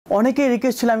অনেকেই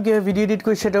রিকোয়েস্ট ছিল আমি কিভাবে ভিডিও এডিট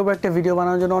করি সেটার উপর একটা ভিডিও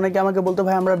বানানোর জন্য। অনেকে আমাকে বলতো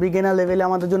ভাই আমরা বিগিনার লেভেলে,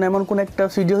 আমাদের জন্য এমন কোনো একটা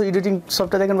ভিডিও এডিটিং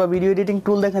সফটওয়্যার দেখেন বা ভিডিও এডিটিং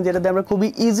টুল দেখেন যেটাতে আমরা খুবই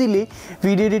ইজিলি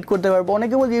ভিডিও এডিট করতে পারবো।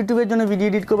 অনেকে বলছে ইউটিউবের জন্য ভিডিও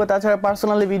এডিট করবে, তাছাড়া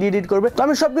পার্সোনালি ভিডিও এডিট করবে। তো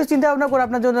আমি সব কিছু চিন্তা ভাবনা করে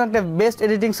আপনার জন্য একটা বেস্ট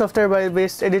এডিটিং সফটওয়্যার বা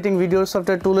বেস্ট এডিটিং ভিডিও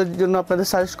সফটওয়্যার টুলের জন্য আপনাদের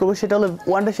সাজেস্ট করবো, সেটা হলো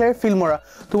ওয়ান্ডারশেয়ার ফিল্মোরা।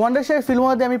 তো ওয়ান্ডারশেয়ার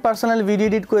ফিল্মোরা দিয়ে আমি পার্সোনালি ভিডিও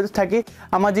এডিট করে থাকি।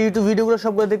 আমার যে ইউটিউব ভিডিওগুলো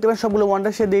সবগুলো দেখতে পারেন সবগুলো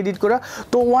ওয়ান্ডারশেয়ার দিয়ে এডিট করা।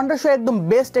 তো ওয়ান্ডারশেয়ার একদম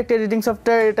বেস্ট একটা এডিটিং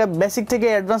সফটওয়্যার। এটা বেসিক থেকে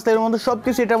অ্যাডভান্স লেভেলের মধ্যে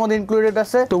সবকিছু এটার মধ্যে ইনক্লুডেড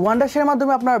আছে। তো ওয়ান্ডারশেয়ারের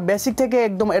মাধ্যমে আপনার বেসিক থেকে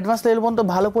একদম অ্যাডভান্স লেভেল পর্যন্ত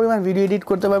ভালো পরিমাণ ভিডিও এডিট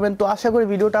করতে পারবেন। তো আশা করি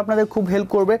ভিডিওটা আপনাদের খুব হেল্প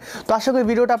করবে। তো আশা করি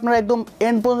ভিডিওটা আপনারা একদম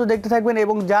এন্ড পর্যন্ত দেখতে থাকবেন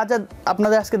এবং যা যা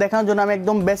আপনাদের আজকে দেখানোর জন্য আমি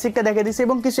একদম বেসিকটা দেখে দিচ্ছি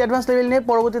এবং কিছু অ্যাডভান্স লেভেল নিয়ে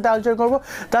পরবর্তীতে আলোচনা করবো।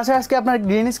 তাছাড়া আজকে আপনার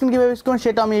গ্রিন স্ক্রিন কীভাবে ইউজ করবেন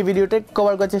সেটা আমি এই ভিডিওতে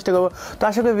কভার করার চেষ্টা করবো। তো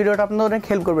আশা করি ভিডিওটা আপনাদের অনেক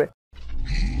হেল্প করবে।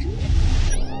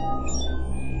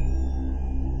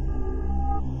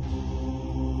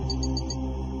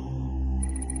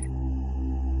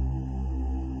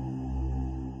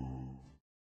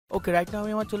 ওকে, রাইট নাও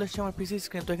আমি আমার চলে এসেছি আমার পিসি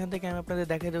স্ক্রিন। তো এখান থেকে আমি আপনাদের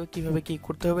দেখিয়ে দেবো কিভাবে কি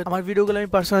করতে হবে। আমার ভিডিওগুলো আমি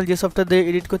পার্সোনাল যে সফটওয়্যার দিয়ে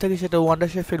এডিট করে থাকি সেটা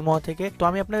ওয়ান্ডারশেয়ার ফিল্মোরা থেকে। তো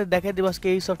আমি আপনাদের দেখিয়ে দেবো আজকে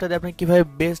এই সফটওয়্যার দিয়ে আপনি কিভাবে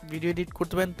বেস্ট ভিডিও এডিট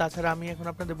করতে পারেন। তাছাড়া আমি এখন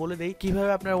আপনাদের বলে দিই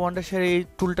কিভাবে আপনার ওয়ান্ডারশেয়ার এই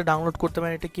টুলটা ডাউনলোড করতে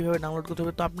পারেন, এটা কিভাবে ডাউনলোড করতে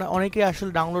হবে। তো আপনার অনেকেই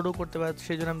আসলে ডাউনলোডও করতে পারে,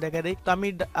 সেই জন্য আমি দেখাই দিই। তো আমি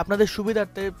আপনাদের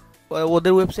সুবিধার্থে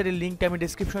ওদের ওয়েবসাইটের লিঙ্কটা আমি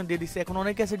ডেসক্রিপশন দিয়ে দিচ্ছি। এখন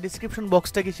অনেকে আছে ডেসক্রিপশন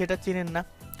বক্সটা কি সেটা চেনেন না,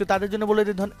 তো তাদের জন্য বলে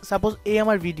দিই সাপোজ এই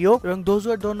আমার ভিডিও এবং those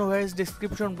who don't know where is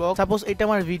description box, suppose এটা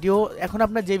আমার ভিডিও। এখন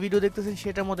আপনার যে ভিডিও দেখতেছেন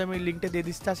সেটার মধ্যে আমি লিঙ্কটা দিয়ে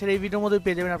দিচ্ছি। তাছাড়া এই ভিডিওর মধ্যে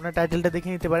পেয়ে যাবেন, আপনার টাইটেলটা দেখে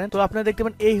নিতে পারেন। তো আপনারা দেখতে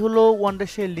পারেন এই হলো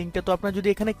ওয়ান্ডারশেয়ার লিঙ্কটা। তো আপনারা যদি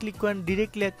এখানে ক্লিক করেন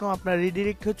ডিরেক্টলি একদম আপনার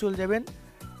রিডিরেক্ট হয়ে চলে যাবেন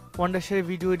ওয়ান্ডারশেয়ার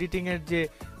ভিডিও এডিটিং এর যে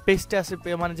পেজটা আছে,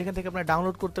 মানে যেখান থেকে আপনারা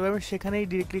ডাউনলোড করতে পারবেন সেখানেই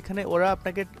ডিরেক্টলি এখানে ওরা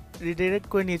আপনাকে রিডাইরেক্ট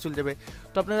করে নিয়ে চলে যাবে।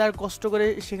 তো আপনারা আর কষ্ট করে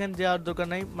সেখানে যাওয়ার দরকার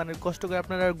নাই, মানে কষ্ট করে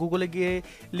আপনারা গুগলে গিয়ে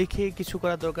লিখে কিছু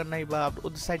করার দরকার নাই বা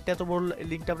ওদের সাইটটা এত বড়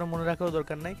লিঙ্কটা আপনার মনে রাখারও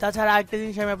দরকার নাই। তাছাড়া আরেকটা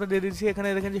জিনিস আমি আপনাদের দিয়ে দিচ্ছি, এখানে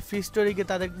দেখেন যে ফ্রি স্টোরি গিয়ে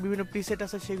তাদের বিভিন্ন প্রিসেট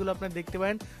আছে, সেগুলো আপনারা দেখতে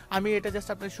পারেন। আমি এটা জাস্ট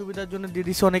আপনার সুবিধার জন্য দিয়ে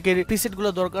দিচ্ছি। অনেকের প্রিসেটগুলো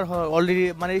দরকার হয় অলরেডি,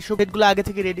 মানে এই সেটগুলো আগে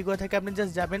থেকে রেডি করে থাকে, আপনি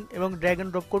জাস্ট যাবেন এবং ড্র্যাগ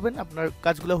এন্ড ড্রপ করবেন, আপনার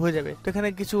কাজগুলো হয়ে যাবে। তো এখানে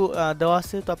কিছু দেওয়া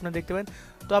আছে, তো আপনারা দেখতে পারেন।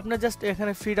 তো আপনার জাস্ট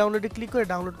এখানে ফ্রি ডাউনলোডে ক্লিক করে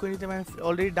ডাউনলোড করে নিতে, আমি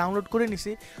অলরেডি ডাউনলোড করে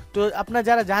নিছি। তো আপনারা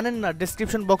যারা জানেন না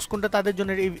ডেসক্রিপশন বক্স কোনটা তাদের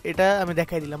জন্য এটা আমি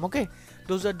দেখাই দিলাম। ওকে,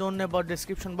 those are don't know about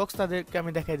description box তাদেরকে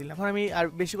আমি দেখাই দিলাম। এখন আমি আর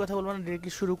বেশি কথা বলবো না,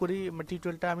 ডিরেক্টলি শুরু করি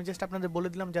টিউটোরিয়ালটা। আমি জাস্ট আপনাদের বলে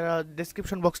দিলাম যারা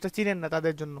ডেসক্রিপশন বক্সটা চিনেন না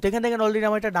তাদের জন্য। তো এখান থেকে অলরেডি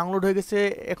আমার এটা ডাউনলোড হয়ে গেছে।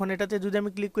 এখন এটাতে যদি আমি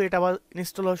ক্লিক করি এটা আবার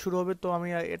ইনস্টল হওয়া শুরু হবে। তো আমি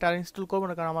এটা ইনস্টল করবো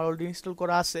না কারণ আমার অলরেডি ইনস্টল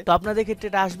করা আছে। তো আপনাদের ক্ষেত্রে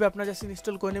এটা আসবে, আপনারা জাস্ট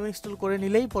ইনস্টল করে নেবেন। ইনস্টল করে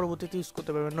নিলেই পরবর্তীতে ইউজ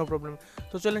করতে পারবেন, নো প্রবলেম।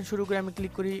 তো চলেন শুরু করি, আমি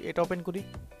ক্লিক করি, এটা ওপেন করি।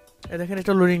 দেখেন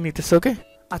এটা লোডিং নিতেছে। ওকে,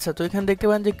 আচ্ছা, তো এখানে দেখতে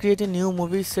পারেন যে create a new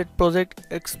movie set project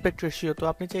expect ratio. তো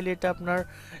আপনি চাইলে এটা আপনার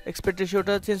এক্সপেক্ট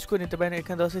রেশিওটা চেঞ্জ করে নিতে পারেন।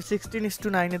 এখানে দেওয়া আছে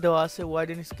 16:9 দেওয়া আছে ওয়াইড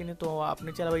এন্ড স্ক্রিনে। তো আপনি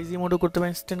চাইলে ইজি মোডও করতে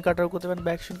পারেন, স্ট্যান্ড কাটারও করতে পারেন,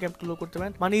 বা অ্যাকশন ক্যাপটুলও করতে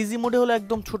পারেন। মানে ইজি মোডে হলো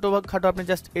একদম ছোটো ভাগ খাটো, আপনি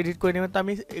জাস্ট এডিট করে নেবেন। তো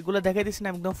আমি এগুলো দেখাই দিচ্ছি না,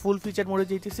 একদম ফুল ফিচার মোডে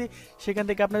যেতেছি, সেখান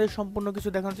থেকে আপনাদের সম্পূর্ণ কিছু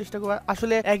দেখানোর চেষ্টা করবো।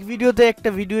 আসলে এক ভিডিওতে একটা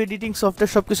ভিডিও এডিটিং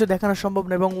সফটওয়্যার সব কিছু দেখানো সম্ভব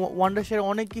না এবং ওয়ান্ডারশেয়ার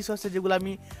অনেক কিছু আছে যেগুলো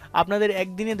আমি আপনাদের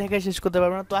একদিনে দেখায় শেষ করতে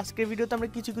পারবো না। তো আজকের ভিডিওতে আমরা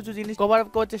কিছু কিছু জিনিস কভার আপ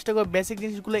করার চেষ্টা করবো, বেসিক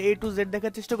জিনিসগুলো A to Z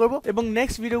দেখার চেষ্টা করবো এবং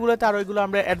নেক্সট ভিডিওগুলোতে আরো এগুলো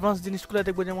আমরা অ্যাডভান্স জিনিসগুলো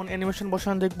দেখবো, যেমন অ্যানিমেশন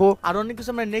বসানো দেখবো, আর অনেক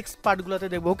কিছু আমরা নেক্সট পার্টগুলোতে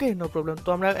দেখবো। ওকে, নো প্রবলেম। তো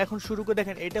আমরা এখন শুরু করে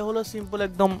দেখেন এটা হলো সিম্পল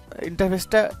একদম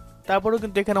ইন্টারফেসটা। তারপরেও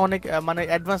কিন্তু এখানে অনেক মানে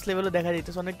অ্যাডভান্স লেভেলে দেখা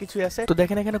যাইতেছে, অনেক কিছুই আছে। তো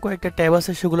দেখেন এখানে কয়েকটা ট্যাব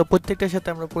আছে, সেগুলো প্রত্যেকটার সাথে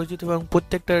আমরা পরিচিত এবং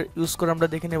প্রত্যেকটা ইউজ করে আমরা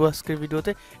দেখে নেবো আজকের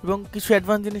ভিডিওতে, এবং কিছু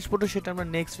অ্যাডভান্স জিনিস পড়ে সেটা আমরা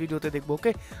নেক্সট ভিডিওতে দেখবো।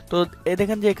 ওকে, তো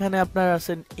দেখেন যে এখানে আপনার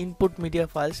আছেন ইনপুট মিডিয়া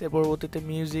ফাইলস, এর পরবর্তীতে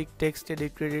music, text,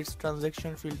 edit, credits,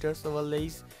 transaction, filters,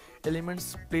 ওভারলেইস, elements,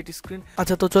 split screen.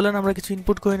 আচ্ছা, তো চলেন আমরা কিছু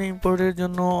ইনপুট করে নিই। ইম্পোর্টের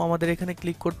জন্য আমাদের এখানে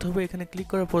ক্লিক করতে হবে। এখানে ক্লিক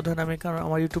করার পর ধরেন আমি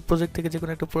আমার ইউটিউব প্রজেক্ট থেকে যে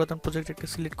কোনো একটা পুরাতন প্রজেক্ট একটা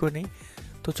সিলেক্ট করে নিই।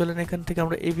 তো চলেন এখান থেকে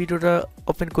আমরা এই ভিডিওটা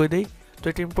ওপেন করে দিই। তো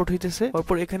এটা ইম্পোর্ট হইতেছে,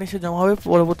 তারপর এখানে এসে জমা হবে,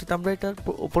 পরবর্তীতে আমরা এটার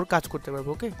উপর কাজ করতে পারবো।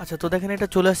 ওকে, আচ্ছা, তো দেখেন এটা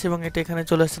চলে আসছে এবং এটা এখানে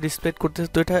চলে আসছে ডিসপ্লে করতেছে।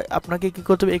 তো এটা আপনাকে কি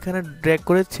করতে হবে, এখানে ড্র্যাগ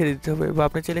করে ছেড়ে দিতে হবে, বা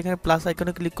আপনি চাইলে এখানে প্লাস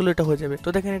আইকনে ক্লিক করলে এটা হয়ে যাবে। তো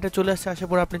দেখেন এটা চলে আসছে, আসার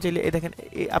পর আপনি চাইলে দেখেন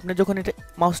আপনি যখন এটা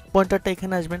মাউস পয়েন্টারটা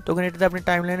এখানে আসবেন তখন এটাতে আপনি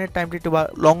টাইমলাইনের টাইমটা একটু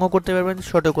লংও করতে পারবেন,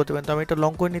 শর্টও করতে পারবেন। তো আমি এটা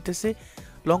লং করে নিতেছি।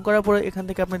 লং করার পরে এখান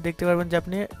থেকে আপনি দেখতে পারবেন যে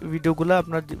আপনি ভিডিওগুলো,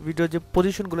 আপনার ভিডিও যে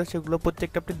পজিশনগুলো সেগুলো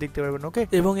প্রত্যেকটা আপনি দেখতে পারবেন। ওকে,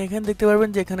 এবং এখানে দেখতে পারবেন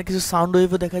যে এখানে কিছু সাউন্ড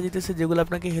ওয়েভও দেখা যেতেছে, যেগুলো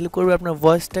আপনাকে হেল্প করবে আপনার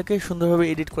ভয়েসটাকে সুন্দরভাবে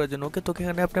এডিট করার জন্য। ওকে, তো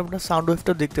এখানে আপনি আপনার সাউন্ড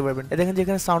ওয়েভটাও দেখতে পারবেন। দেখেন যে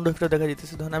এখানে সাউন্ড ওয়েভটাও দেখা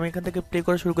যেতেছে। ধরুন আমি এখান থেকে প্লে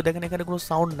করা শুরু করি, দেখেন এখানে কোনো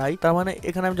সাউন্ড নাই, তার মানে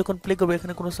এখানে আমি যখন প্লে করবো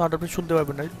এখানে কোনো সাউন্ড আপনি শুনতে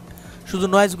পারবেন না, শুধু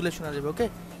নয়েজগুলো শোনা যাবে। ওকে,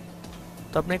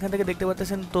 তো আপনি এখান থেকে দেখতে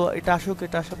পাচ্ছেন। তো এটা আসুক,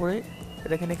 এটা আসার পরে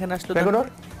দেখেন এখানে আসলো,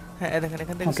 হ্যাঁ দেখেন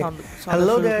এখান থেকে সাউন্ড।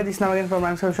 হ্যালো, দিস নাম अगेन ফ্রম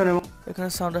আনসার এবং এখানে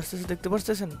সাউন্ড আসতেছে দেখতে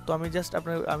পাচ্ছেন। তো আমি জাস্ট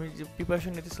আমি যে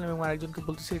প্রিপারেশন নিতেছিলাম এবং আরেকজনকে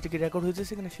বলতেছি এটা কি রেকর্ড হয়েছে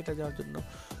সেখানে সেটা যাওয়ার জন্য।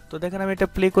 তো দেখেন আমি এটা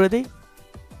প্লে করে দিই,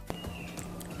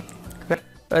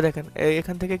 দেখেন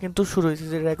এখান থেকে কিন্তু শুরু হয়েছে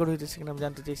যে রেকর্ড হইতেছে কিনা আমি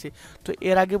জানতে চাইছি। তো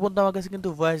এর আগে পর্যন্ত আমার কাছে কিন্তু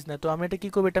ভয়েস না। তো আমি এটা কি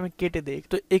করবো, এটা আমি কেটে দেই।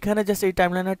 তো এখানে জাস্ট এই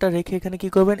টাইমলাইনারটা রেখে এখানে কি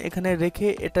করবেন, এখানে রেখে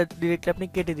এটা ডিরেক্টলি আপনি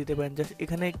কেটে দিতে পারেন। জাস্ট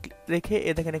এখানে রেখে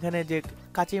দেখেন এখানে যে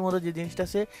কাঁচির মতো যে জিনিসটা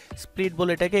আছে স্প্লিট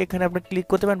বলে এটাকে, এখানে আপনি ক্লিক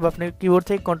করতে পারেন বা আপনি কিবোর্ড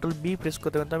থেকে কন্ট্রোল বি প্রেস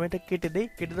করতে পারেন। তো আমি এটা কেটে দেই,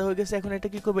 কেটে দেওয়া হয়ে গেছে। এখন এটা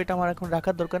কি করবো, এটা আমার এখন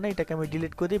রাখার দরকার নেই, এটাকে আমি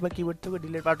ডিলিট করে দিই বা কিবোর্ড থেকে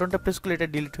ডিলিট বাটনটা প্রেস করলে এটা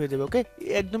ডিলিট হয়ে যাবে। ওকে,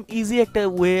 একদম ইজি একটা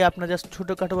ওয়ে, আপনার জাস্ট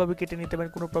ছোটখাটো ভাবে কেটে নিতে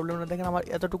পারেন, কোনো প্রবলেম না। দেখেন আমার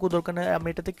এতটুকু দরকার নেই, আমি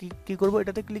এটাতে কি করবো,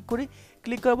 এটাতে ক্লিক করি,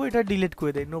 ক্লিক করবো, এটা ডিলিট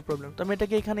করে দেয়, নো প্রবলেম। তো আমি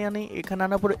এটাকে এখানে আনি, এখানে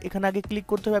আনার পরে এখানে আগে ক্লিক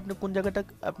করতে হবে আপনি কোন জায়গাটা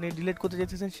আপনি ডিলিট করতে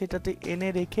চাইতেছেন সেটাতে এনে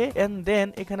রেখে এন্ড দেন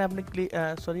এখানে আপনি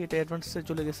সরি এটা অ্যাডভান্সে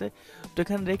চলে গেছে। তো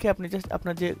এখানে রেখে আপনি জাস্ট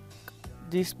আপনার যে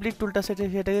স্প্লিট টুলটা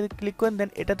সেটাকে ক্লিক করেন, দেন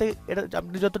এটা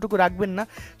আপনি যতটুকু রাখবেন না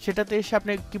সেটাতে এসে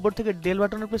আপনি কিবোর্ড থেকে ডেল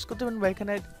বাটনে প্রেস করতে পারেন বা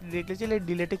এখানে ডিলিটে চলে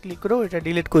ডিলিটে ক্লিক করেও এটা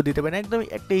ডিলিট করে দিতে পারেন, একদম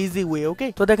একটা ইজি ওয়ে। ওকে,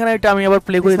 তো দেখেন এটা আমি আবার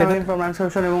প্লে করে দেখেন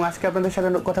এবং আজকে আপনাদের সাথে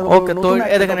কথা বলবো। ওকে, তো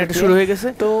দেখেন এটা শুরু হয়ে গেছে।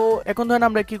 তো এখন ধরেন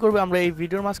আমরা কি করব, আমরা এই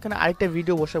ভিডিওর মাঝখানে আরেকটা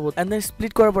ভিডিও বসাবো এন্ড দেন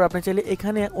স্প্লিট করার পর আপনি চাইলে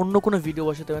এখানে অন্য কোনো ভিডিও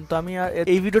বসাতে পারেন। তো আমি আর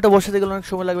এই ভিডিওটা বসাতে গেলে অনেক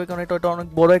সময় লাগবে, কারণ এটা অনেক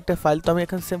বড় একটা ফাইল। তো আমি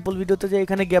এখন সিম্পল ভিডিওতে যাই,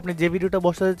 এখানে গিয়ে আপনি যে ভিডিওটা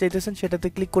বসাতে চাইতেছেন সেটাতে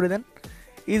ক্লিক করে দেন,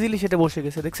 ইজিলি সেটা বসে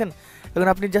গেছে দেখছেন। এখন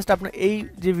আপনি জাস্ট আপনার এই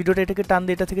যে ভিডিওটা এটাকে টান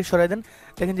দিয়ে এটা থেকে সরাই দেন,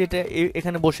 দেখেন যে এটা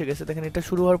এখানে বসে গেছে। দেখেন এটা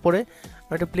শুরু হওয়ার পরে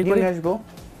এটা প্লে করে আসবো,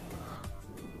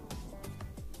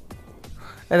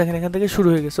 দেখেন এখান থেকে শুরু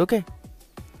হয়ে গেছে। ওকে,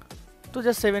 তো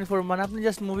জাস্ট 7/4 মানে আপনি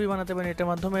জাস্ট মুভি বানাতে পারেন এটার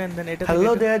মাধ্যমে এন্ড দেন এটা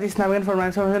হ্যালো দেয়ার দিস নামেন ফর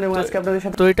ইনফরমেশন এবং আজকে আপনাদের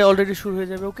সাথে তো এটা অলরেডি শুরু হয়ে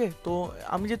যাবে। ওকে, তো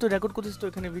আমি যেহেতু রেকর্ড করতেছি তো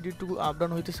এখানে ভিডিও টু আপ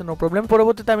ডাউন হইতেছে, নো প্রবলেম।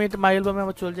 পরবর্তীতে আমি এটা মাই অ্যালবামে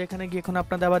আবার চলে যাই, এখানে গিয়ে এখন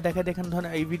আপনাদের আবার দেখা দেখেন ধরেন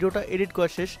এই ভিডিওটা এডিট করা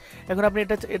শেষ। এখন আপনি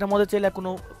এটার মধ্যে চাইলে কোনো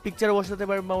পিকচার বসাতে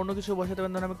পারেন বা অন্য কিছু বসাতে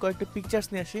পারেন। ধরেন আমি কয়েকটা পিকচার্স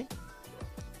নিয়ে আসি,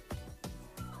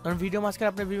 কারণ ভিডিও মাঝখানে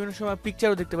আপনি বিভিন্ন সময়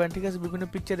পিকচারও দেখতে পারেন, ঠিক আছে, বিভিন্ন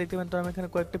পিকচার দেখতে পারেন। তো আমি এখানে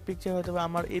কয়েকটা পিকচার হয়তো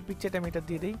আমার এই পিকচারটা আমি এটা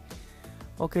দিয়ে দিই।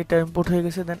 ওকে, এটা ইম্পোর্ট হয়ে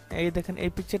গেছে। দেন এই দেখেন এই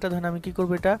পিকচারটা ধরেন আমি কি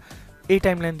করবো, এটা এই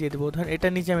টাইমলাইন দিয়ে দেবো, ধরেন এটা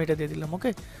নিচে আমি এটা দিয়ে দিলাম।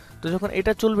 ওকে, তো যখন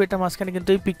এটা চলবে এটা মাঝখানে কিন্তু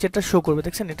এই পিকচারটা শো করবে,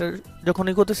 দেখছেন। এটা যখন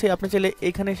এই করতেছি আপনি চাইলে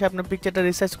এখানে এসে আপনার পিকচারটা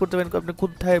রিসার্চ করতে পারেন, আপনি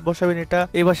কোথায় বসাবেন, এটা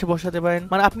এই পাশে বসাতে পারেন,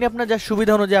 মানে আপনি আপনার যা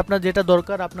সুবিধা অনুযায়ী আপনার যেটা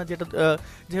দরকার, আপনার যেটা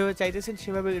যেভাবে চাইতেছেন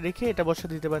সেভাবে রেখে এটা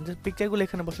বসাতে দিতে পারেন। যে পিকচারগুলো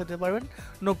এখানে বসাতে পারবেন,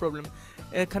 নো প্রবলেম।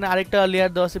 এখানে আরেকটা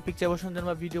লেয়ার দেওয়া আছে পিকচার বসানোর জন্য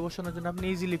বা ভিডিও বসানোর জন্য, আপনি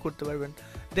ইজিলি করতে পারবেন।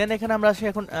 দেন এখানে আমরা আসি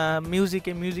এখন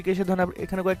মিউজিকে এসে ধরুন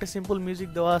এখানে কয়েকটা সিম্পল মিউজিক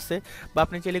দেওয়া আছে বা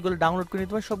আপনি চাইলে এগুলো ডাউনলোড করে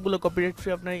নিতে পারেন, সবগুলো কপিরাইট ফ্রি,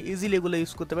 আপনি ইজিলি এগুলো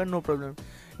ইউজ করতে পারেন, নো প্রবলেম।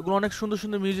 এগুলো অনেক সুন্দর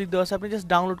সুন্দর মিউজিক দেওয়া আছে, আপনি জাস্ট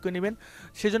ডাউনলোড করে নেবেন।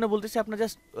 সেজন্য বলতেছি আপনার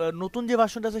জাস্ট নতুন যে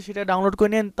ভার্সনটা আছে সেটা ডাউনলোড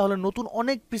করে নেন, তাহলে নতুন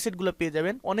অনেক প্রিসেটগুলো পেয়ে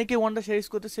যাবেন। অনেকে ওয়ান্ডার শেয়ার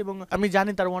করতেছে এবং আমি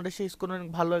জানি তার ওয়ান্ডার শেয়ার করে অনেক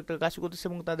ভালো একটা কাজ করতেছে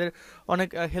এবং তাদের অনেক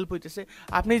হেল্প হইতেছে।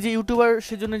 আপনি যে ইউটিউবার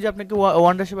সেজন্য যে আপনাকে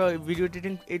ওয়ান্ডার শেয়ার বা ভিডিও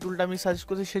এডিটিং এই টুলটা আমি সাজেস্ট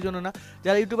করছি সেজন্য না,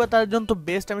 যারা ইউটিউবার তাদের জন্য তো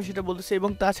বেস্ট আমি সেটা বলতেছি। এবং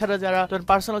তাছাড়া যারা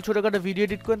পার্সোনাল ছোটখাটো ভিডিও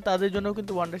এডিট করেন তাদের জন্য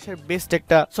কিন্তু ওয়ান্ডার শেয়ার বেস্ট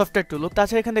একটা সফটওয়্যার টুল।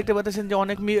 তাছাড়া এখানে দেখতে পাচ্ছেন যে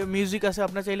অনেক মিউজিক আছে,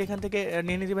 আপনার চাইলে এখান থেকে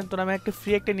নিয়ে নিতে পারেন। তো আমি একটা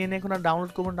ফ্রি একটা নিয়ে এখন আর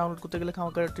ডাউনলোড করবো, ডাউনলোড করতে গেলে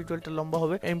আমার টিউটোরিয়ালটা লম্বা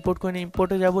হবে। ইম্পোর্ট করে নিয়ে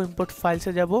ইম্পোর্টে যাবো, ইম্পোর্ট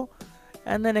ফাইলসে যাবো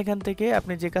অ্যান্ড দেন এখান থেকে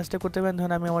আপনি যে কাজটা করতে পারেন,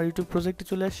 ধরুন আমি আমার ইউটিউব প্রজেক্টে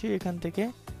চলে আসি, এখান থেকে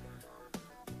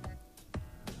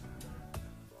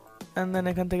অ্যান্ড দেন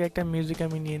এখান থেকে একটা মিউজিক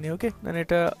আমি নিয়ে নিই। ওকে, দেন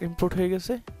এটা ইম্পোর্ট হয়ে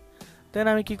গেছে। দেন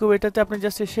আমি কী করবো, এটাতে আপনি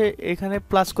জাস্ট এসে এখানে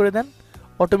প্লাস করে দেন,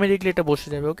 অটোমেটিকলি এটা বসে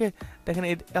যাবে। ওকে, দেখেন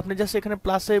আপনি জাস্ট এখানে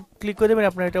প্লাসে ক্লিক করে দেবেন,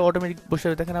 আপনার এটা অটোমেটিক বসে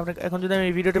যাবে। দেখেন আপনার এখন যদি আমি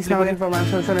এই ভিডিওটা প্লে করি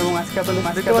এবং আজকে আপনাদের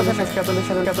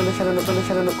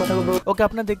সাথে কথা বলবো। ওকে,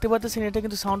 আপনারা দেখতে পাচ্ছেন এটা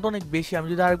কিন্তু সাউন্ড অনেক বেশি। আমি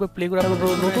যদি আরেকবার প্লে করি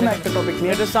নতুন একটা টপিক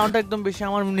নিয়ে, এটা সাউন্ডটা একদম বেশি,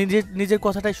 আমার নিজের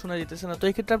কথাটাই শোনা যেতেছে না। তো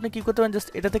এই ক্ষেত্রে আপনি কি করতে পারেন, জাস্ট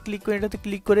এটাতে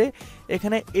ক্লিক করে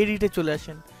এখানে এডিটে চলে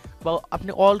আসেন বা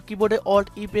আপনি অল কিবোর্ডে অল্ট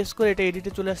ই প্রেস করে এটা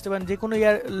এডিটে চলে আসতে পারেন। যে কোনো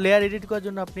লেয়ার এডিট করার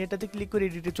জন্য আপনি এটাতে ক্লিক করে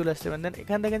এডিটে চলে আসতে পারেন। দেন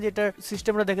এখান দেখেন যে এটার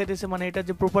সিস্টেমটা দেখাইতেছে, মানে এটা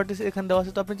যে প্রপার্টিস এখানে দেওয়া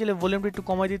আছে। তো আপনি চাইলে ভলিউমটা একটু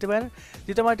কমাই দিতে পারেন,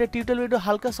 যেটা আমার এটা টিউটোরিয়াল ভিডিও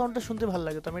হালকা সাউন্ডটা শুনতে ভালো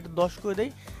লাগে। তো আমি এটা 10 করে দেই,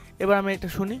 এবার আমি এটা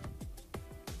শুনি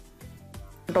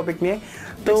টপিক নিয়ে।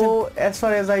 তো as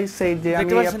far as I said যে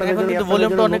আমি আপনাদের জন্য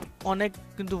ভলিউমটা অনেক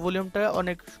কিন্তু ভলিউমটা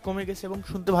অনেক কমে গেছে এবং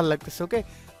শুনতে ভালো লাগতেছে। ওকে,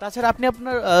 তাছাড়া আপনি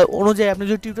আপনার অনুযায়ী আপনি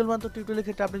যদি টিউটোরিয়াল বানান তো টিউটোরিয়ালের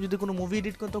ক্ষেত্রে আপনি যদি কোনো মুভি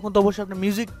এডিট করেন তখন তো অবশ্যই আপনার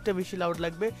মিউজিকটা বেশি লাউড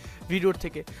লাগবে ভিডিওর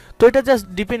থেকে। তো এটা জাস্ট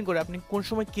ডিপেন্ড করে আপনি কোন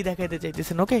সময় কী দেখাইতে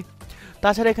চাইতেছেন। ওকে,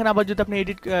 তাছাড়া এখানে আবার যদি আপনি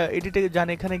এডিটে যান,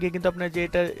 এখানে গিয়ে কিন্তু আপনার যে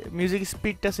এটা মিউজিক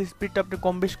স্পিডটা সেই স্পিডটা আপনি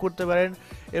কম বেশ করতে পারেন।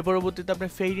 এর পরবর্তীতে আপনি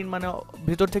ফেড ইন মানে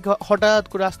ভেতর থেকে হঠাৎ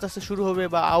করে আস্তে আস্তে শুরু হবে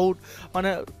বা আউট, মানে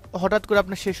হঠাৎ করে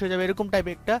আপনার শেষ হয়ে যাবে এরকম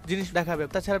টাইপের একটা জিনিস দেখাবে।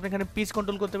 তাছাড়া আপনি এখানে পিচ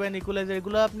কন্ট্রোল করতে পারেন, ইকুয়ালাইজার,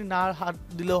 এগুলো আপনি না হাত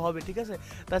দিলেও হবে, ঠিক আছে।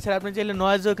 তাছাড়া আপনি চাইলে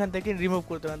নয়েজও এখান থেকে রিমুভ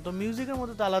করতে পারেন। তো মিউজিকের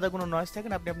মধ্যে তো আলাদা কোনো নয়েজ থাকে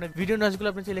না, আপনি আপনার ভিডিও নয়েজগুলো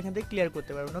আপনি চাইলে এখান থেকে ক্লিয়ার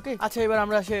করতে পারবেন। ওকে, আচ্ছা এবার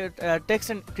আমরা আসি টেক্সট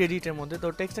অ্যান্ড ক্রেডিটের মধ্যে। তো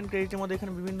টেক্সট অ্যান্ড ক্রেডিটের মধ্যে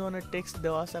এখানে বিভিন্ন ধরনের টেক্সট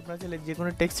দেওয়া আছে, আপনারা চাইলে যে কোনো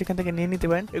টেক্সট এখান থেকে নিয়ে নিতে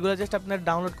পারেন। এগুলো জাস্ট আপনার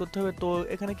ডাউনলোড করতে হবে। তো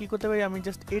এখানে কি করতে পারি, আমি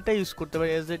জাস্ট এটা ইউজ করতে পারি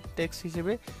এজ এ টেক্সট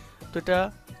হিসেবে। তো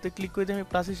এটাতে ক্লিক করে দিয়ে আমি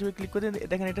প্লাস হিসেবে ক্লিক করে দিয়ে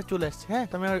দেখেন এটা চলে আসছে। হ্যাঁ,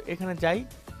 তো আমি এখানে যাই,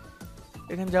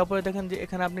 এখানে যাওয়ার পরে দেখেন যে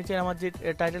এখানে আপনি চাই আমার যে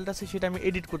টাইটেলটা আছে সেটা আমি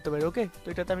এডিট করতে পারি। ওকে, তো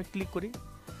এটাতে আমি ক্লিক করি,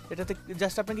 এটাতে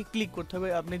জাস্ট আপনাকে ক্লিক করতে হবে,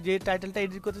 আপনি যে টাইটেলটা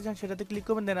এডিট করতে চান সেটাতে ক্লিক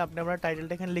করবেন, দেন আপনি আপনার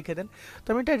টাইটেলটা এখানে লিখে দেন। তো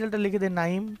আমি টাইটেলটা লিখে দিই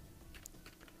নাইম,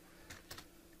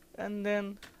 অ্যান্ড দেন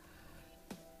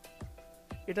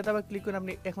এটাতে আবার ক্লিক করে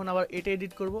আপনি এখন আবার এটা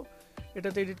এডিট করব।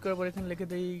 এটাতে এডিট করার পর এখানে লিখে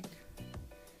দিই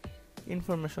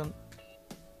ইনফরমেশন।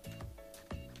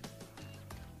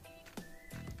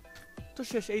 তো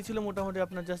শেষ, এই ছিল মোটামুটি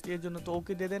আপনার জাস্ট এর জন্য। তো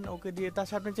ওকে দিয়ে দেন, ওকে দিয়ে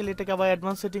তাছাড়া আপনি চাইলে এটাকে আবার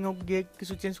অ্যাডভান্স সেটিংও গিয়ে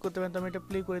কিছু চেঞ্জ করতে পারেন। তো আমি এটা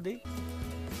প্লে করে দিই।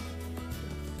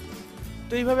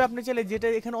 তো এইভাবে আপনি চাইলে যেটা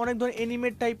এখানে অনেক ধরনের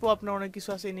অ্যানিমেট টাইপও আপনার অনেক কিছু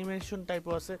আছে, অ্যানিমেশন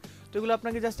টাইপও আছে। তো এগুলো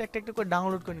আপনাকে জাস্ট একটা একটা করে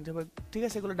ডাউনলোড করে নিতে হবে, ঠিক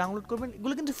আছে। এগুলো ডাউনলোড করবেন,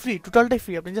 এগুলো কিন্তু ফ্রি, টোটালটাই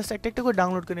ফ্রি, আপনি জাস্ট একটা একটা করে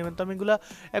ডাউনলোড করে নেবেন। তো আমি এগুলো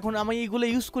এখন আমি এইগুলো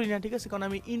ইউজ করি না, ঠিক আছে, কারণ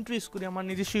আমি ইন্ট্রো ইউজ করি, আমার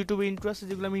নিজস্ব ইউটিউবে ইন্ট্রো আছে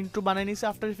যেগুলো আমি ইন্ট্রো বানিয়ে নিয়েছি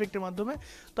আফটার ইফেক্টের মাধ্যমে।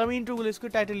 তো আমি ইন্ট্রোগুলো ইউজ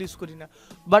করি, টাইটেল ইউজ করি না।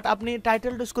 বাট আপনি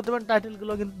টাইটেল ইউজ করতে পারেন,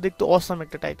 টাইটেলগুলো কিন্তু দেখতে অসাম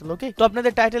একটা টাইটেল। ওকে, তো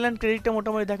আপনাদের টাইটেল অ্যান্ড ক্রেডিটটা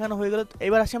মোটামুটি দেখানো হয়ে গেল।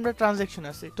 এবার আসি আমরা ট্রানজ্যাকশন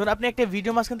আছে। তো আপনি একটা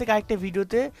ভিডিও মাঝখান থেকে আরেকটা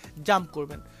ভিডিওতে জাম্প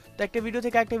করবেন। তো একটা ভিডিও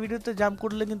থেকে একটা ভিডিওতে জাম্প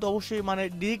করলে কিন্তু অবশ্যই মানে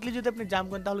ডিরেক্টলি যদি আপনি জাম্প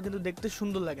করেন তাহলে কিন্তু দেখতে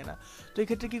সুন্দর লাগে না। তো এই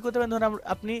ক্ষেত্রে কী করতে পারেন, ধরুন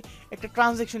আপনি একটা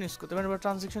ট্রানজ্যাকশন ইউজ করতে পারেন, বা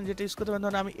ট্রানজ্যাকশন যেটা ইউজ করতে পারেন,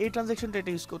 ধরুন আমি এই ট্রানজ্যাকশনটা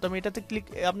এটা ইউজ করতাম। এটাতে ক্লিক,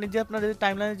 আপনি যে আপনার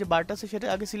টাইমলাইনে যে বারটা আছে সেটা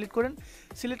আগে সিলেক্ট করেন,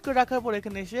 সিলেক্ট করে রাখার পর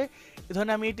এখানে এসে ধরুন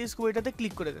আমি এটা ইউজ করবো, এটাতে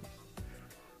ক্লিক করে দেন।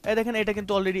 দেখেন এটা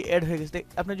কিন্তু অলরেডি অ্যাড হয়ে গেছে।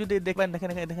 আপনি যদি দেখবেন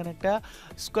দেখেন একটা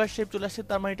স্কোয়ার শেপ চলে আসছে,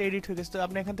 তার মানে এটা এডিট হয়ে গেছে। তো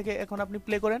আপনি এখান থেকে এখন আপনি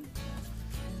প্লে করেন,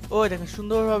 ওই দেখেন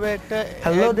সুন্দরভাবে একটা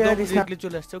হ্যালো দেয়ার ইজ ডিরেক্টলি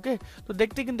চলে আসছে। ওকে, তো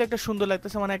দেখতে কিন্তু একটা সুন্দর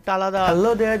লাগতেছে, মানে একটা আলাদা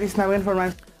হ্যালো দেয়ার ইজ নামেন ফর মাই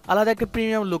আলাদা একটা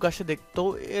প্রিমিয়াম লুক আসে তো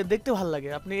দেখতে ভালো লাগে।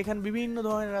 আপনি এখানে বিভিন্ন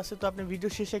ধরনের আছে, তো আপনি ভিডিও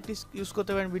শেষে একটি ইউজ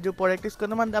করতে পারেন, ভিডিও পরে একটা ইউজ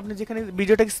করতে পারেন, আপনি যেখানে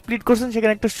ভিডিওটাকে স্প্লিট করছেন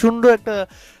সেখানে একটা সুন্দর একটা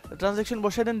ট্রানজ্যাকশন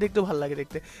বসিয়ে দেন, দেখতে ভালো লাগে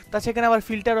দেখতে। তাছাড়া এখানে আবার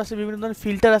ফিল্টার আছে, বিভিন্ন ধরনের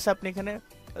ফিল্টার আছে।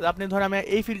 আপনি ধরুন আমি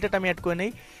এই ফিল্টারটা আমি অ্যাড করে নেই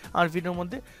আমার ভিডিওর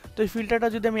মধ্যে। তো এই ফিল্টারটা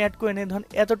যদি আমি অ্যাড করে নিই, ধরুন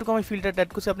এতটুকু আমি ফিল্টারটা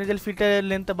অ্যাড করছি, আপনি যদি ফিল্টারের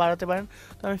লেন্থটা বাড়াতে পারেন।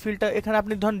 তো আমি ফিল্টার এখানে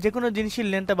আপনি ধরুন যে কোনো জিনিসের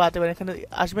লেন্থটা বাড়াতে পারেন, এখানে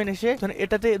আসবেন, এসে ধরুন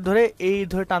এটাতে ধরে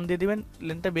টান দিয়ে দিবেন,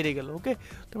 লেন্থটা বেড়ে গেল। ওকে,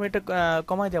 তো আমি এটা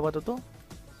কমাই দেবো। তো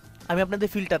আমি আপনাদের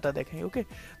ফিল্টারটা দেখাই। ওকে,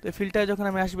 তো ফিল্টার যখন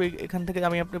আমি আসবো এখান থেকে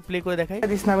আমি আপনাকে প্লে করে দেখাই।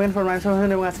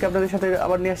 এবং আজকে আপনাদের সাথে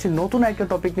আবার নিয়ে আসছি নতুন একটা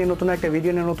টপিক নিয়ে, নতুন একটা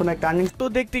ভিডিও নিয়ে, নতুন একটা আর্নিং। তো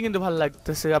দেখতে কিন্তু ভালো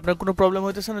লাগতেছে, আপনার কোনো প্রবলেম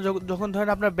হইতেছে না। যখন ধরেন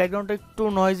আপনার ব্যাকগ্রাউন্ডটা একটু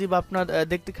নয়েজি বা আপনার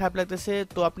দেখতে খারাপ লাগতেছে,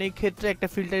 তো আপনি এই ক্ষেত্রে একটা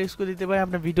ফিল্টার ইউজ করে দিতে পারেন,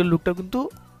 আপনার ভিডিওর লুকটা কিন্তু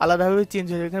আলাদাভাবে চেঞ্জ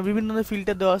হয়ে যাবে। এখানে বিভিন্ন ধরনের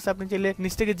ফিল্টার দেওয়া আছে, আপনি চাইলে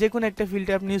নিচ থেকে যে কোনো একটা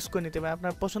ফিল্টার আপনি ইউজ করে নিতে পারেন,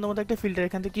 আপনার পছন্দ মতো একটা ফিল্টার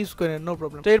এখান থেকে ইউজ করে নেন, নো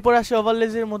প্রবলেম। তো এরপর আসে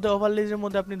ওভারলেজের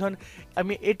মধ্যে আপনি ধরেন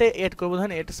আমি এটা অ্যাড করবো,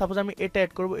 ধরেন এটা সাপোজ আমি এটা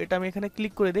অ্যাড করবো, এটা আমি এখানে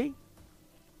ক্লিক করে দিই।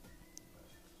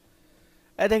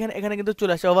 দেখেন এখানে কিন্তু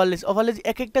চলে আসে ওভারলেজ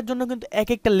এক একটার জন্য কিন্তু এক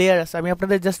একটা লেয়ার আছে। আমি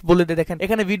আপনাদের জাস্ট বলে দিই, দেখেন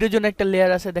এখানে ভিডিওর জন্য একটা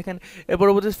লেয়ার আছে, দেখেন এর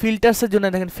পরবর্তী ফিল্টার্সের জন্য,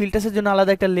 দেখেন ফিল্টার্সের জন্য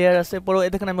আলাদা একটা লেয়ার আছে। পরে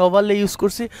দেখেন আমি ওভারলে ইউজ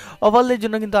করছি, ওভারলের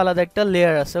জন্য কিন্তু আলাদা একটা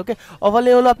লেয়ার আছে। ওকে, ওভারলে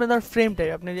হলো আপনার ধরেন ফ্রেম টাইপ,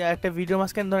 আপনি একটা ভিডিও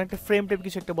মাঝখানে ধরেন একটা ফ্রেম টাইপ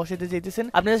কিছু একটা বসাতে চাইতেছেন,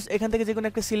 আপনি জাস্ট এখান থেকে যে কোনো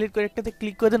একটা সিলেক্ট করে একটাতে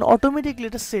ক্লিক করে দেন, অটোমেটিকলি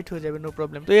এটা সেট হয়ে যাবে, নো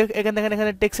প্রবলেম। তো এখানে দেখেন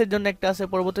এখানে টেক্সটের জন্য একটা আছে,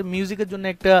 পরবর্তী মিউজিকের জন্য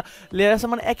একটা লেয়ার আছে,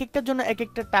 মানে এক একটার জন্য এক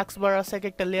একটা টাস্ক বার আছে, এক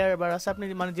একটা লেয়ার বার আছে। আপনি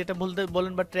মানে যেটা বলেন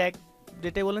বা ট্র্যাক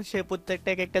যেটাই বলেন সে প্রত্যেকটা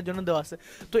এক একটার জন্য দেওয়া আছে।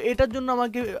 তো এটার জন্য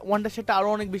আমাকে ওয়ান্ডার সেটটা আরো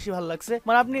অনেক বেশি ভালো লাগছে,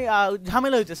 মানে আপনি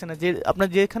ঝামেলা হইতেছে না, যে আপনার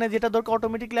যেখানে যেটা দরকার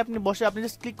অটোমেটিকলি আপনি বসে আপনি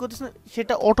জাস্ট ক্লিক করতেছেন,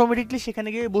 সেটা অটোমেটিকলি সেখানে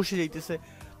গিয়ে বসে যাইতেছে।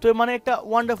 তো মানে একটা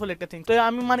ওয়ান্ডারফুল একটা থিং। তো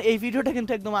আমি মানে এই ভিডিওটা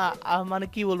কিন্তু একদম মানে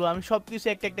কি বলবো, আমি সব কিছু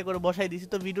একটা একটা করে বসাই দিয়েছি,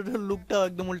 তো ভিডিওটার লুকটাও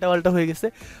একদম উল্টাপাল্টা হয়ে গেছে।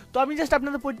 তো আমি জাস্ট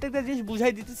আপনাদের প্রত্যেকটা জিনিস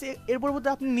বুঝাই দিতেছি, এর পরবর্তী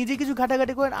আপনি নিজে কিছু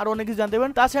ঘাটাঘাটি করেন, আরও অনেক কিছু জানতে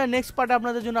পারেন। তাছাড়া নেক্সট পার্টে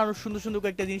আপনাদের জন্য আরও সুন্দর সুন্দর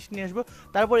একটা জিনিস নিয়ে আসবো।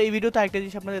 তারপর এই ভিডিওতে একটা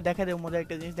জিনিস আপনাদের দেখা দেবো, মজার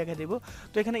একটা জিনিস দেখা দেবো।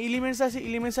 তো এখানে এলিমেন্টস আছে,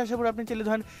 এলিমেন্টস আসার পর আপনি চাইলে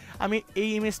ধরেন আমি এই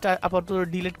ইমেজটা আপাতত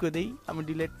ডিলিট করে দিই, আমি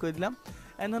ডিলিট করে দিলাম।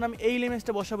 এখন আমি এই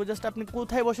ইমেজটা বসাবো, জাস্ট আপনি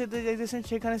কোথায় বসাতে চাইতেছেন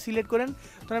সেখানে সিলেক্ট করেন।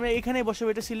 তো আমি এখানেই বসাবো,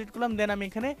 এটা সিলেক্ট করলাম, দেন আমি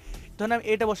এখানে ধরুন আমি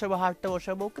এটা বসাবো, হার্টটা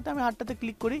বসাবো। ওকে, তো আমি হার্টটাতে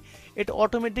ক্লিক করি, এটা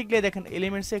অটোমেটিকলি দেখেন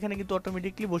এলিমেন্টসে এখানে কিন্তু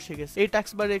অটোমেটিকলি বসে গেছে, এই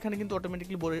টাস্ক বারে এখানে কিন্তু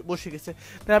অটোমেটিকলি বসে গেছে।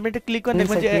 তাহলে আপনি এটা ক্লিক করেন,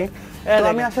 দেখবেন যে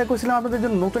আমি আশা করছিলাম আপনাদের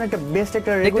জন্য নতুন একটা বেস্ট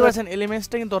একটা দেখতে পাচ্ছেন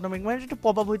এলিমেন্টসটা কিন্তু অটোমেটিক মানে এটা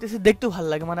পপ আপ হইতেছে, দেখতেও ভালো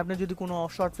লাগে। মানে আপনি যদি কোনো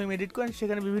শর্ট ফিল্ম এডিট করেন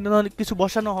সেখানে বিভিন্ন ধরনের কিছু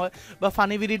বসানো হয়, বা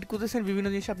ফানি ভিডিও করতেছেন, বিভিন্ন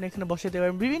জিনিস আপনি এখানে বসাতে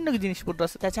পারেন, বিভিন্ন জিনিসপত্র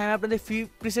আছে। তাছাড়া আমি আপনাদের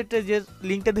প্রিসেটের যে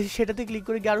লিঙ্কটা দিয়েছি সেটাতে ক্লিক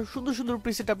করে গিয়ে আরও সুন্দর সুন্দর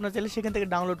প্রিসেট আপনার চাইলে সেখান থেকে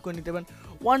ডাউনলোড করে নিতে পারেন।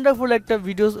 ওয়ান্ডারফুল একটা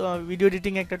ভিডিও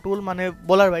এডিটিং একটা টুল, মানে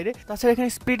বলার বাইরে। তাছাড়া এখানে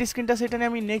স্প্লিট স্ক্রিনটা সেটা নিয়ে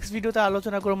আমি নেক্সট ভিডিওতে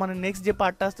আলোচনা করবো, মানে নেক্সট যে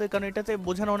পার্টটা আছে, কারণ এটাতে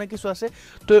বোঝানো অনেক কিছু আছে,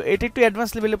 তো এটা একটু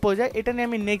অ্যাডভান্স লেভেলে পড়ে যায়। এটা নিয়ে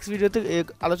আমি নেক্সট ভিডিওতে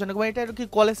আলোচনা করবো। এটা আর কি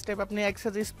কলেজ টাইপ, আপনি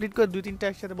একসাথে স্প্লিট করে 2-3টা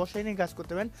একসাথে বসাই নিয়ে কাজ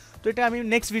করতে পারেন। তো এটা আমি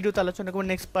নেক্সট ভিডিওতে আলোচনা করবো,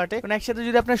 নেক্সট পার্টে। মানে একসাথে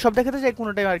যদি আপনার সব দেখাতে চাই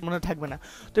কোনোটাই আর মনে থাকবে না।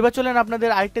 তো এবার চলেন আপনাদের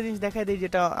আরেকটা জিনিস দেখাই দিই,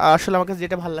 যেটা আসলে আমার কাছে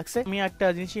যেটা ভালো লাগছে। আমি একটা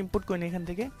জিনিস ইম্পোর্ট করি এখান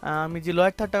থেকে, আমি যে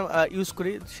লোয়ার থার্ডটা ইউজ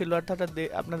করি সেই লোয়ার থার্ডটা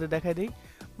আপনাদের দেখাই দিই।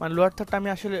 মানে লোয়ার থার্ডটা আমি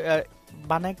আসলে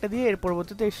বানায় একটা দিয়ে এর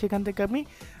পরবর্তীতে সেখান থেকে আমি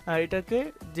এটাকে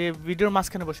যে ভিডিওর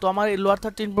মাঝখানে বসে, তো আমার এই লোয়ার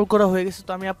থার্ডটা ইম্পোর্ট করা হয়ে গেছে।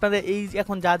 তো আমি আপনাদের এই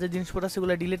এখন যা যা জিনিসপত্র আছে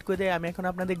সেগুলো ডিলিট করে দিই। আমি এখন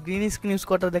আপনাদের গ্রিন স্ক্রিন ইউজ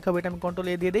করাটা দেখাবো। এটা আমি কন্ট্রোল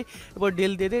এ দিয়ে দিই, এরপর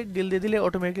ডিল দিয়ে দিলে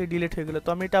অটোমেটিকলি ডিলিট হয়ে গেলো। তো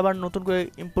আমি এটা আবার নতুন করে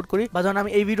ইম্পোর্ট করি, বা যখন আমি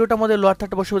এই ভিডিওটার মধ্যে লোয়ার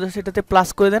থার্ডটা বসে বোঝা সেটাতে প্লাস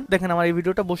করে দেন, দেখেন আমার এই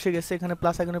ভিডিওটা বসে গেছে এখানে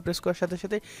প্লাস আইকনে প্রেস করার সাথে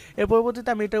সাথে। এর পরবর্তীতে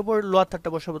আমি এটার উপর লোয়ার থার্ডটা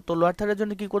বসাবো। তো লোয়ার থার্ডের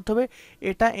জন্য কি করতে হবে,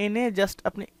 এটা এনে জাস্ট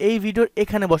আপনি এই ভিডিওর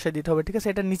এখানে বসাই দিতে হবে, ঠিক আছে?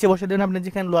 এটা নিচে বসাই দেবেন আপনি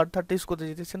যেখানে লোয়ার থার্ডটা ইউজ করতে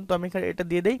যেতেছেন। তো আমি এখানে এটা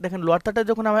দিয়ে দিই। দেখেন লোয়ার থার্ডটা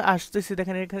যখন আমি আসতেছি,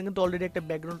 দেখেন এখানে কিন্তু অলরেডি একটা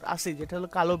ব্যাকগ্রাউন্ড আছে, যেটা হলো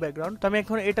কালো ব্যাকগ্রাউন্ড। তো আমি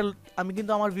এখন এটা আমি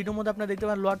কিন্তু আমার ভিডিওর মধ্যে আপনারা দেখতে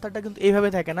পারেন লোয়ার থার্ডটা কিন্তু এইভাবে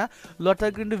থাকে না, লোয়ার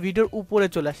থার্ড কিন্তু ভিডিওর উপরে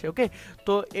চলে আসে। ওকে,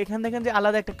 তো এখান দেখেন যে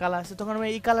আলাদা একটা কালার আছে, তখন আমি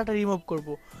এই কালারটা রিমুভ করব।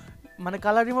 মানে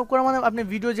কালার রিমুভ করা মানে আপনি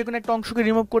ভিডিও যে কোনো একটা অংশকে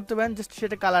রিমুভ করতে পারেন জাস্ট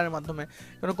সেটা কালারের মাধ্যমে,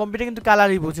 কারণ কম্পিউটার কিন্তু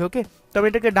কালারই বুঝে। ওকে, তবে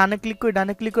এটাকে ডানে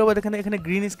ক্লিক করবো, দেখেন এখানে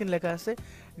গ্রিন স্ক্রিন লেখা আছে।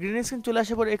 গ্রিন স্ক্রিন চলে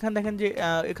আসার পর এখানে দেখেন যে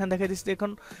এখানে দেখা দিচ্ছে,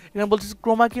 এখানে বলতেছে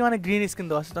ক্রোমা কি, মানে গ্রিন স্ক্রিন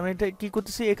দেওয়া আছে। তো আমি এটা কি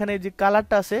করতেছি, এখানে যে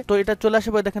কালারটা আছে, তো এটা চলে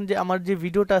আসার পর দেখেন যে আমার যে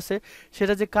ভিডিওটা আছে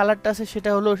সেটা যে কালারটা আছে সেটা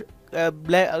হলো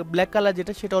ব্ল্যাক কালার,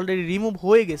 যেটা সেটা অলরেডি রিমুভ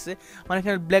হয়ে গেছে। মানে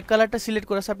এখানে ব্ল্যাক কালারটা সিলেক্ট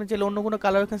করা আছে, আপনি চাইলে অন্য কোনো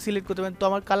কালার এখানে সিলেক্ট করতে পারেন। তো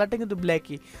আমার কালারটা কিন্তু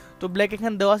ব্ল্যাকই, তো ব্ল্যাক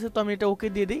এখানে দেওয়া আছে। তো আমি এটা ওকে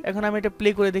দিয়ে দিই। এখন আমি এটা প্লে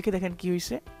করে দেখি, দেখেন কি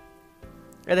হয়েছে।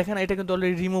 দেখেন এটা কিন্তু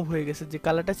অলরেডি রিমুভ হয়ে গেছে, যে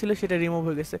কালারটা ছিল সেটা রিমুভ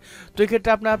হয়ে গেছে। তো এই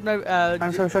ক্ষেত্রে আপনার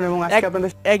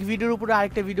এক ভিডিওর উপরে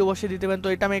আরেকটা ভিডিও বসিয়ে দিতে পারেন। তো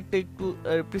এটা আমি একটু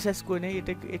প্রিসাইজ করে নিই,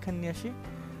 এটা এখানে নিয়ে আসি।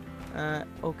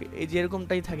 ওকে, এই যে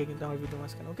এরকমটাই থাকে কিন্তু আমার ভিডিও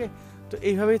মাঝখানে। ওকে, তো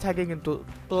এইভাবেই থাকে কিন্তু।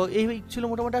 তো এই ছিল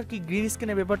মোটামুটি আর কি গ্রিন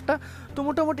স্ক্রিনের ব্যাপারটা। তো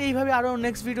মোটামুটি এইভাবে আরও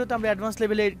নেক্সট ভিডিওতে আমরা অ্যাডভান্স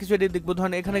লেভেলে কিছু এডিট দেখবো।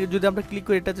 ধরেন এখানে যদি আমরা ক্লিক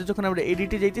করি, এটাতে যখন আমরা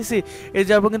এডিটে যাইতেছি, এই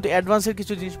যাবো কিন্তু অ্যাডভান্সের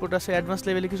কিছু জিনিসপত্র আছে, অ্যাডভান্স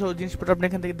লেভেলে কিছু জিনিসপত্র আপনি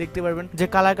এখান থেকে দেখতে পারবেন, যে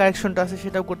কালার কারেকশনটা আছে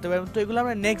সেটাও করতে পারবেন। তো এগুলো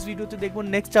আমরা নেক্সট ভিডিওতে দেখবো,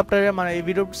 নেক্সট চ্যাপ্টারে, মানে এই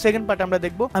ভিডিওর সেকেন্ড পার্ট আমরা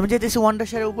দেখবো। আমি চাইতেছি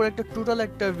ওয়ান্ডারশেয়ারের উপর একটা টোটাল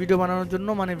একটা ভিডিও বানানোর জন্য,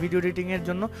 মানে ভিডিও এডিটিং এর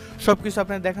জন্য সবকিছু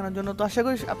আপনাদের দেখানোর জন্য। তো আশা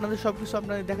করি আপনাদের সবকিছু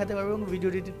আপনাদের দেখাতে পারবো এবং ভিডিও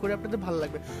এডিট করে আপনাদের ভালো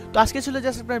লাগবে। তো আজকে ছিল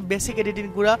জাস্ট আপনার বেসিক এডিটিং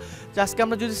করা। আজকে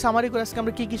আমরা যদি সামারি করি, আজকে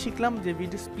আমরা কি শিখলাম, যে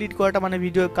ভিডিও স্প্লিট করাটা, মানে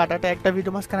ভিডিও কাটাটা, একটা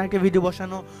ভিডিও মাঝখানে একটা ভিডিও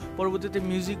বসানো, পরবর্তীতে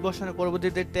মিউজিক বসানো,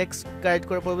 পরবর্তীতে টেক্সট কারেক্ট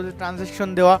করা, পরবর্তীতে ট্রানজেকশন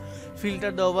দেওয়া,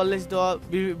 ফিল্টার দেওয়া, ওভারলেস দেওয়া,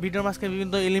 ভিডিওর মাঝখানে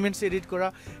বিভিন্ন এলিমেন্টস এডিট করা,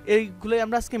 এইগুলোই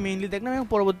আমরা আজকে মেইনলি দেখলাম এবং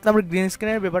পরবর্তীতে আমরা গ্রিন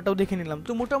স্ক্রিনের ব্যাপারটাও দেখে নিলাম।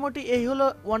 তো মোটামুটি এই হলো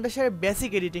ওয়ান্ডারশেয়ারের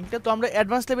বেসিক এডিটিংটা। তো আমরা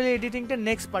অ্যাডভান্স লেভেলের এডিটিংটা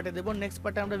নেক্সট পার্টে দেবো। নেক্সট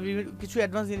পার্টে আমরা কিছু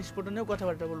অ্যাডভান্স জিনিসপত্র নিয়েও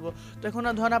কথাবার্তা বলবো। তো এখন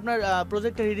ধরেন আপনার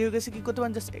প্রজেক্টটা রেডি হয়ে গেছে, কি করতে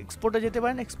পারেন, জাস্ট এক্সপোর্টে যেতে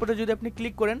পারেন। এক্সপোর্টে যদি আপনি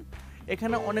ক্লিক করেন,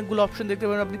 এখানে অনেকগুলো অপশন দেখতে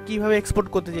পাবেন আপনি কিভাবে এক্সপোর্ট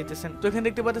করতে চাইতেছেন। তো এখানে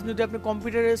দেখতে পাচ্ছেন যদি আপনি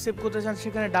কম্পিউটারে সেভ করতে চান,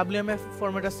 সেখানে WMF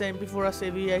ফরম্যাট আছে, MP4 আছে,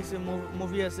 AVI আছে,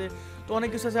 মুভি আছে, তো অনেক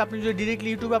কিছু আছে। আপনি যদি ডিরেক্টলি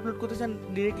ইউটিউবে আপলোড করতে চান,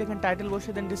 ডিরেক্টলি এখানে টাইটেল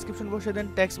বসে দেন, ডিসক্রিপশন বসে দেন,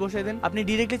 টেক্সট বসে দেন, আপনি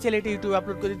ডিরেক্টলি চাইলে এটা ইউটিউবে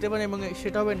আপলোড করে দিতে পারেন এবং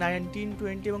সেটা হবে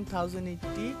 1920 এবং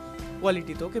 1080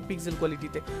 কোয়ালিটিতে। ওকে, পিক্সেল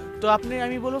কোয়ালিটিতে। তো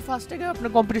আমি বলবো ফার্স্ট থেকে আপনার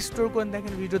কম্পিউটার স্টোর করেন,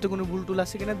 দেখেন ভিডিওতে কোনো ভুল টুল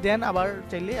আছে কিনা, দেন আবার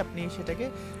চাইলে আপনি সেটাকে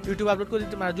ইউটিউবে আপলোড করে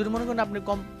দিতে পারেন। যদি মনে করেন আপনি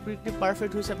কমপ্লিটলি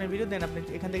পারফেক্ট হয়েছে আপনার ভিডিও, দেন আপনি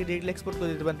এখান থেকে ডিরেক্টলি এক্সপোর্ট করে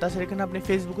দিতে পারেন। তাছাড়া এখানে আপনি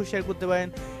ফেসবুকে শেয়ার করতে পারেন,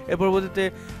 এর পরবর্তীতে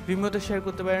ভিমিওতে শেয়ার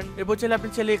করতে পারেন, এরপর চাইলে আপনি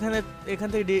এখান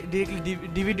থেকে ডিরেক্টলি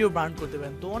ডিভিডিও ব্রান্ড করতে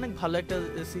পারেন। তো অনেক ভালো একটা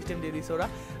সিস্টেম দিয়ে দিয়েছে ওরা।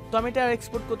 তো আমি এটা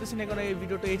এক্সপোর্ট করতেছি না, কারণ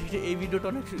এই ভিডিওটা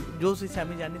অনেক জোস হয়েছে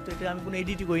আমি জানি। তো এটা আমি কোনো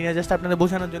এডিটই করি না, জাস্ট আপনাদের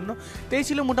বোঝানোর জন্য। তো এই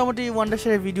ছিল মোটামুটি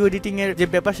ওয়ান্ডারশেয়ারের ভিডিও এডিটিং এর যে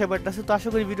ব্যাপারটা আছে। তো আশা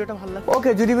করি ভিডিওটা ভালো লাগবে।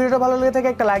 ওকে, যদি ভিডিওটা ভালো লেগে থাকে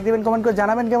একটা লাইক দিবেন, কমেন্ট করে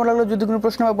জানাবেন কেমন লাগলো। যদি কোনো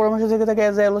প্রশ্ন বা পরামর্শ থেকে থাকে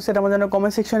সেটা আমাদের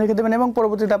কমেন্ট সেকশনে লিখে দেবেন এবং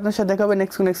পরবর্তীতে আপনার সাথে দেখা হবে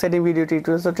next exciting video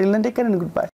tutorial. So till then take care and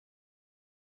good bye.